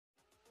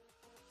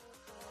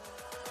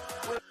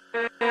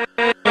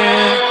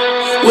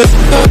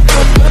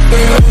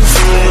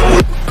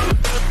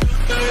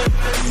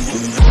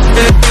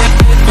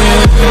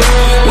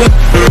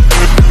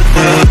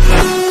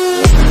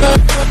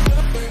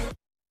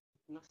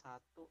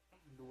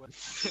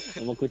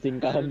Sama kucing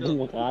kampung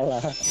mau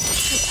kalah.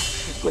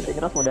 Kucing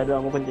ras mau dadu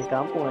sama kucing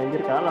kampung anjir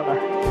kalah kah.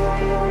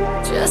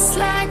 Just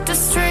like the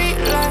street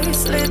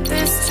lights lit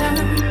this town,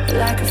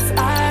 like a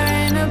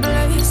fire in a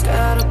blaze,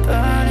 gotta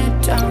burn it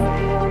down.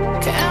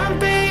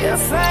 Can't be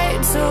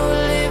afraid to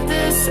leave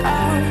this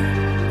out.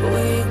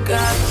 We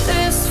got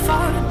this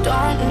far,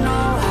 don't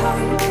know how.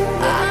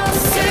 I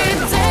see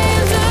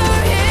danger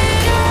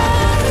in your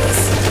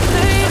eyes.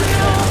 They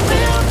know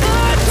we'll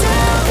burn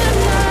down the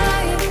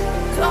night.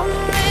 Come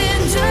in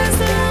just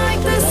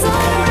like the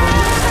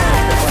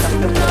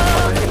sunrise. No,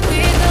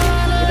 we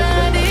gonna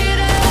let it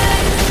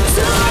out.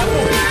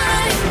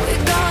 Tonight, we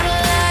gonna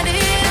let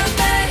it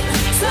out.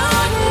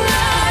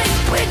 Tonight,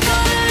 we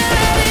gonna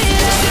let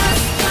it out.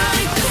 Just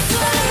like the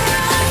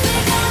sunrise, we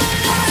gonna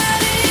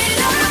let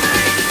it out.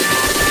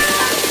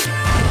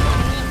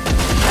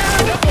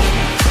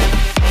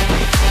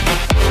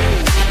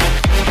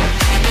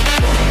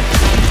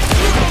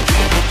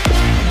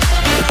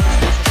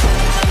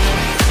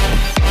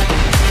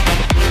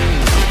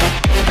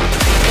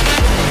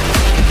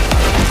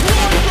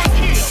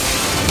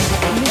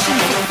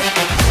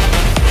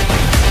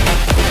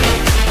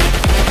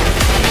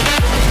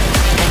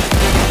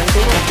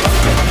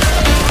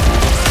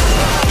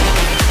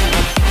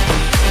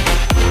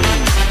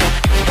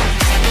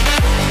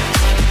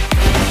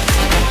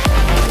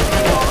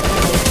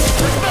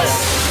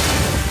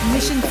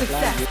 Mission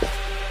success.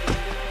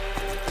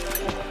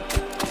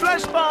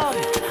 Flash bomb.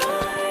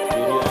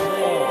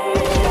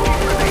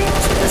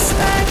 Just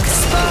like a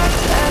spark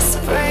that's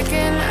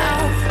breaking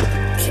out.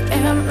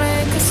 Can't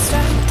make a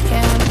stop,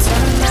 can't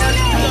turn back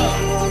now.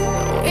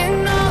 We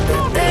know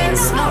that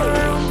there's no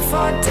room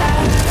for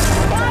doubt.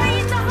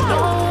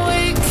 No,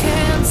 we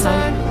can't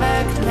turn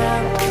back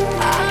now.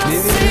 I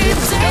see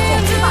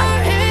danger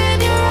in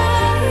your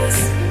eyes.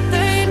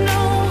 They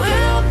know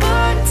we'll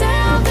burn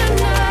down the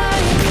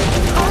night.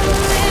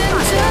 Only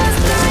just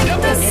like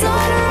the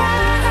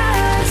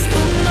sunrise.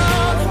 You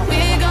know that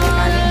we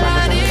gonna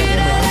let it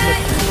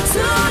out.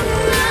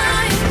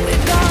 Tonight, we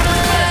gonna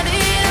let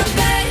it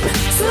out.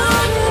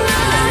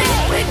 Tonight,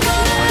 we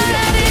gonna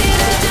let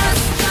it out.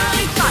 Just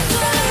like the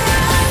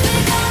sunrise,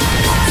 we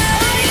gonna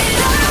let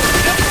it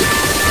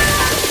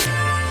out.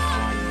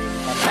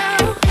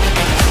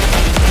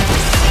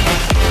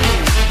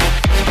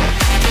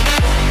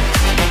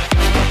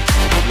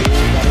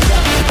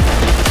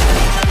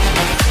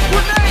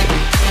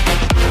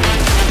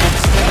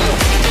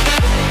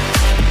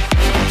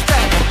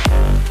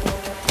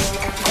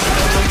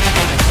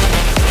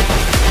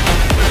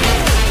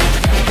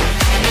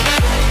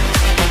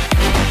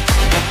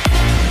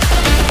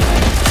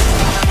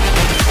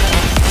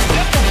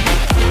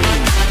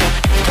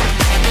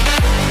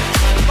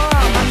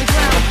 Bomb on the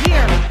ground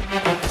here.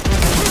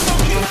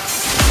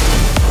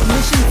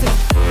 Mission success.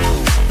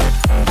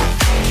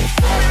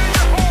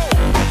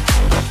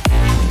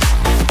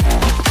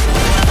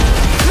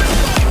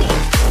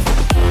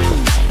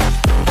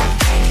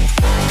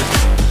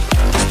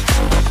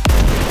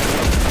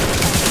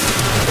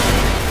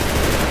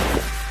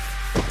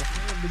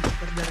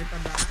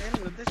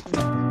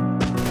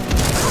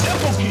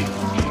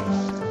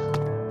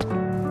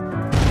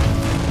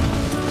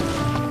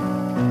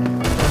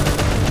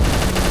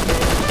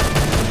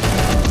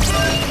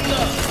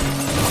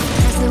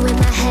 Messing with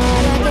my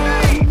head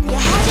again. You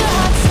had your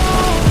heart set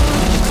on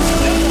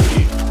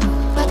me,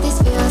 but these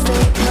feels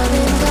they come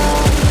and go,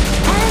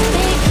 and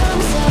they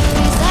come so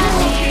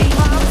easily.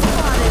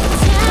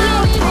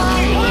 Tell me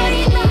what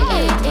it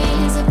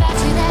is about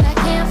you that I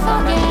can't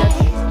forget,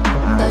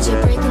 but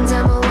you're breaking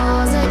down my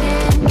walls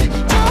again,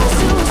 just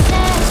to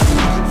set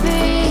me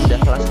free. Udah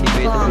kelas di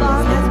itu dulu.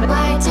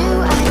 Why do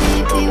I,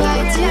 baby, why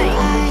do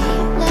I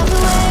love the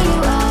way you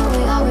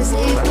always, always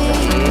leave me?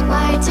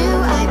 Why do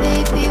I,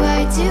 baby,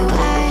 why do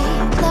I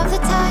love the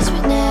touch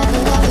but never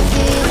love the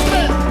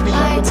feeling?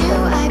 Why do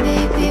I,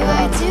 baby,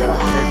 why do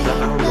I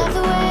love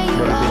the way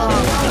you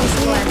always, always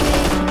leave me?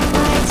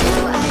 Why do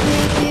I,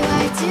 baby,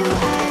 why do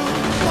I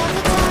love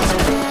the touch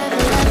but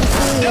never love the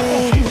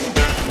feeling?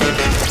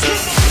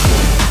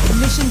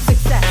 Mission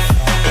success.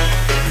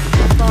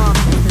 Bomb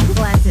has been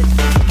planted.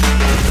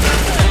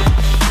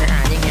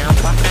 Nah, anjing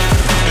apa?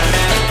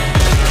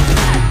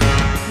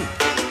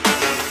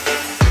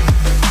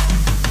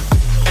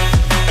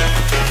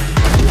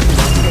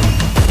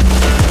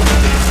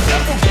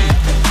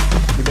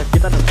 Udah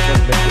kita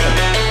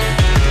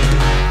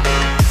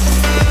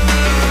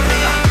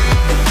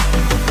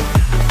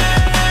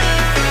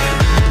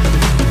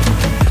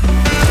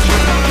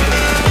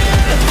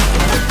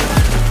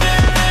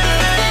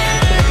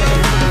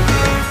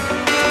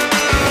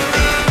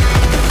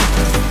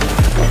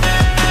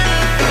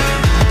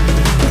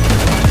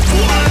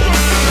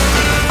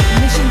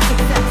Mission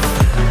success.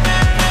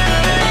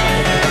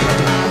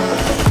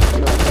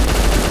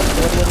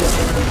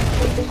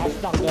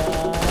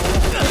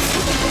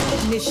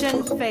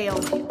 Mission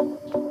failed.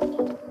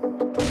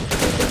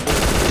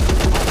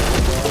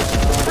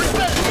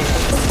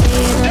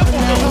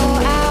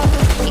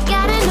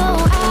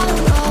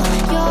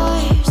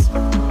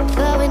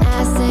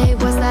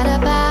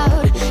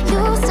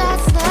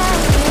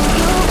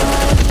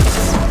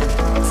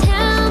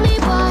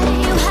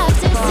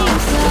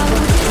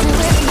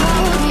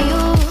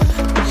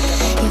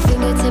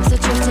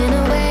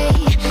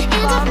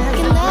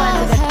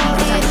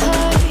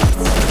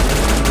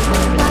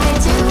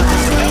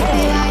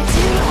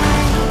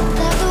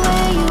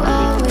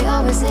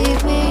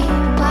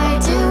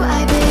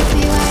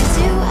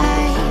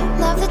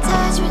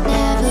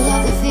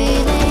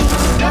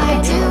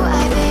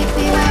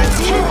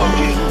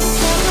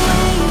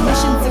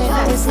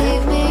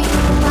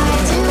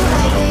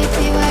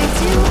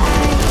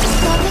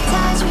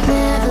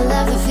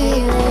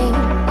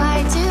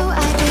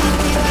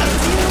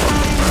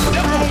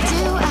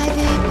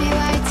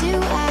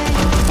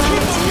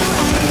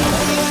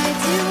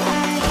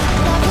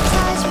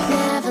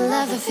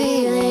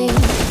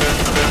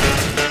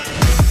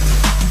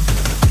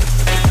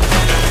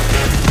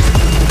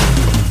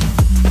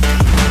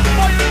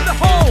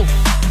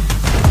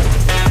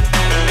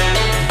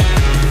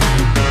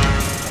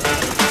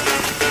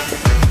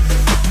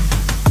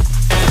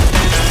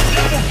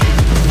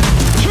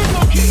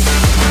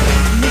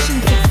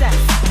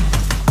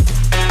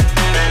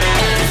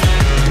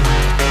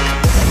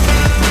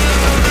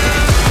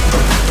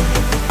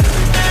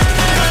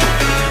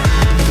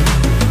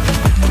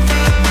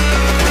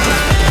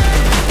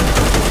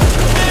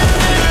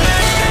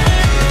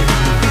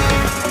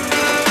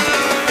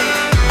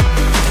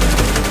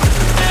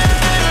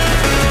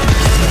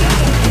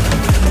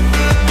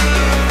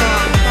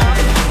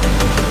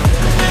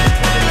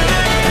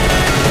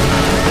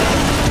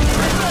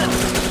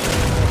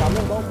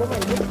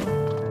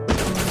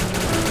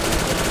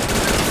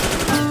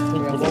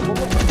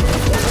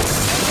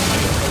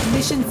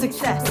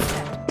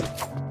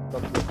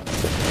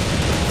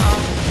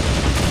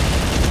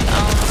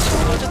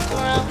 the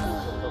ground.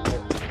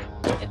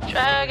 You're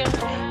dragging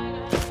me.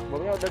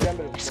 Bomnya udah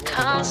diambil. It's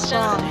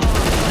constant.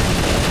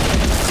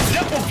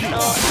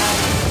 No,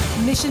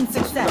 Mission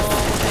success.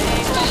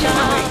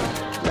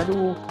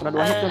 Aduh, kena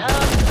 2 hit tuh.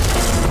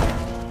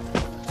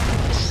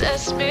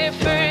 Sets me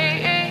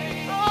free.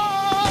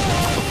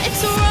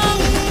 It's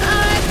wrong.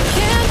 I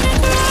can't be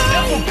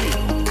right.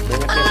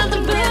 I love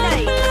the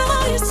bed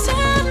below you.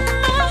 Tell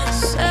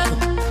myself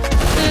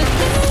that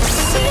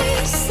this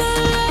is the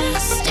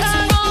last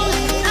time. It's wrong.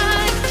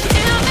 I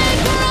can't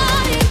make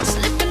right.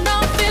 Slipping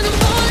off in the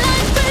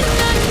moonlight when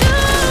I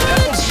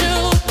knew you.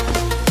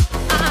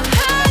 I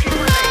hurt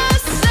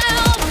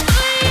myself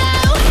for you.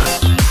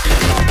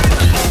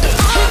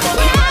 All the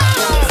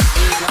grounds.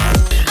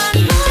 I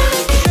know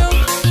the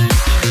truth.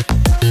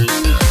 I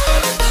know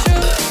the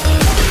truth.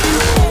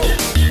 Oh,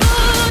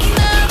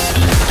 now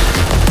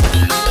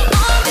I'm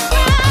on the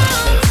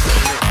ground.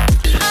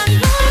 I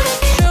know the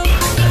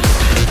truth. I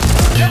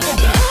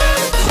know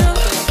the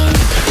truth.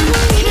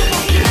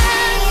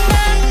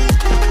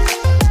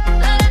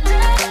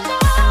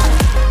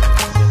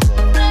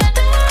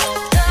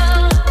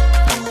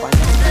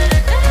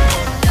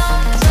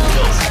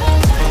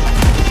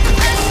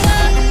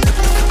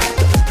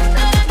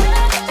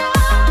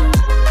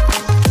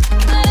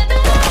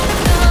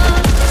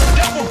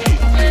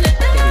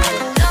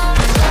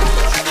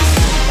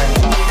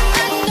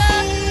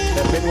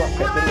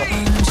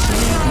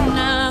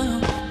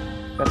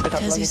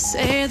 Cause you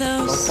say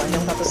those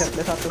Panjang satu, set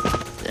B1.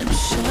 then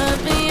shut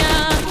me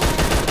out.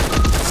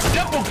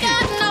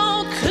 Got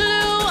no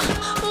clue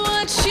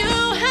what you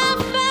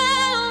have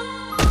found.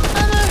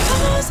 Other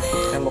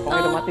roses, Temboknya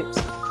udah mati.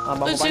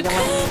 Bambu but you panjang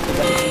lah. can't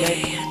Udah lay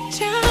dijahit. it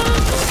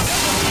down.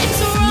 It's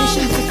wrong,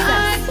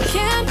 I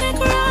can't make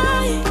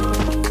right.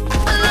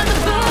 I love the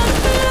bottom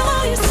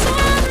below you. Tell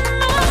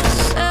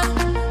myself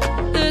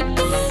that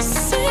this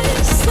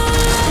is the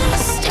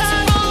last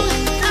time. It's wrong,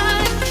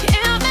 I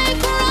can't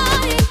make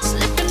right.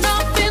 Slipping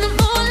off in the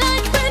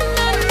moonlight when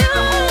I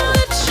knew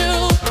the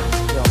truth.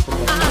 Ya ampun,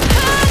 I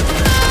hurt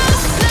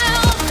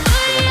myself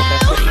for you.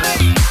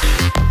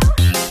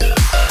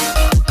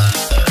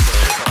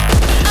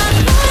 I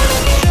know the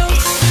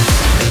truth.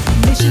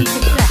 Mission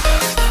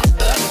success.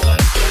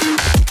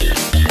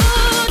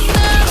 Oh,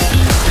 now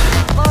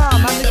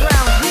Bomb on the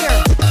ground here.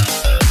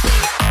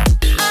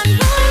 I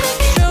know the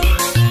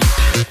truth.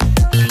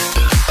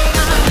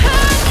 I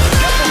hurt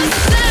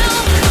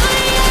myself for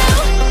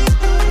you.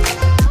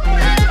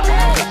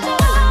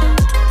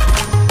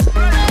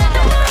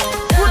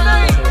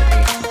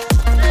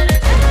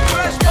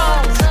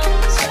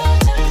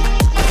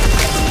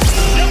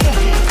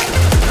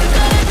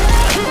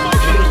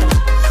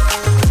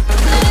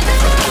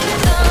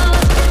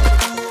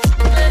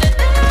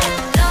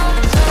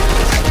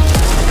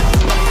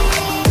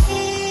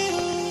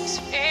 These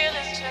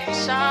feelings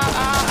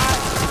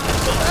inside.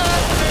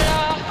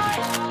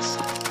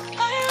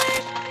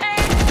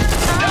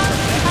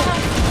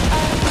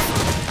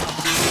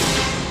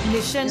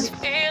 Mission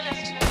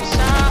Feelings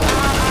inside.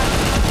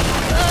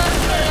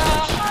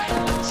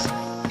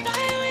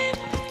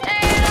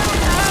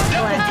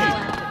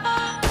 planted.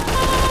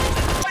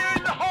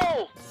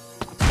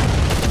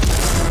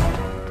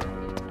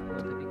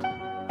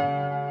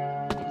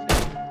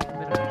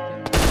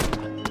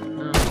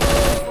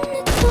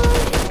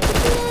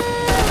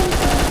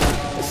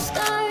 The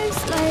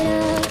stars light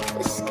up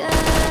the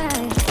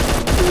sky.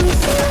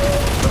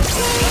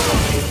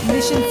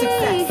 Mission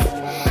success.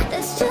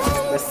 That's just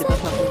Best kita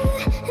satu.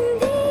 and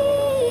me.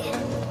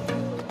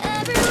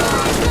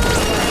 Everyone's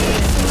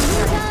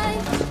wasting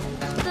time,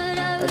 but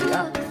I would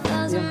walk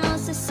 1,000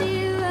 miles to see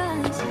you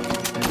rise.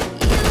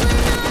 You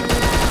and I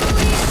love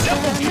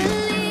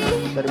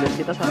family. Dari base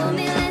kita satu. Hold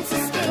me, let's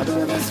escape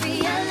Aduh, this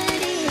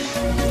reality.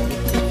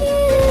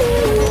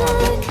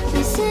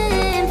 You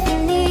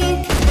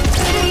symphony,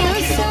 by your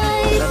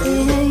side, we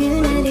have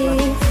unity.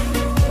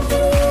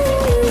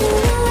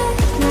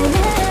 My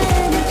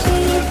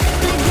energy,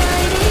 the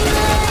guiding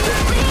light.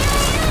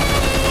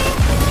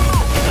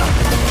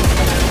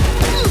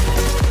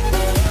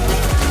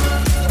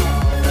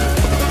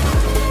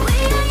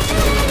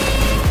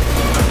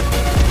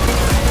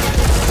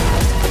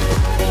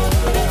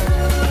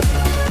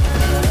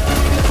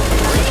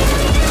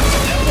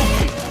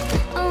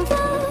 Oh,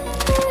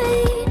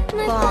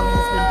 my Bomb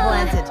has been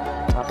planted.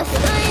 a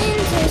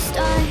thunder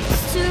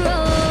starts to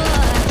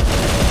roar.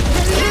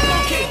 The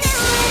night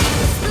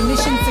is the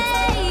Mission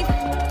wave,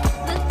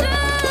 but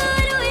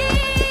through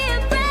it we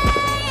are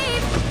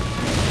brave.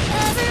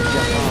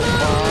 Everyone is wasting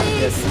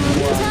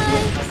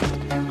time,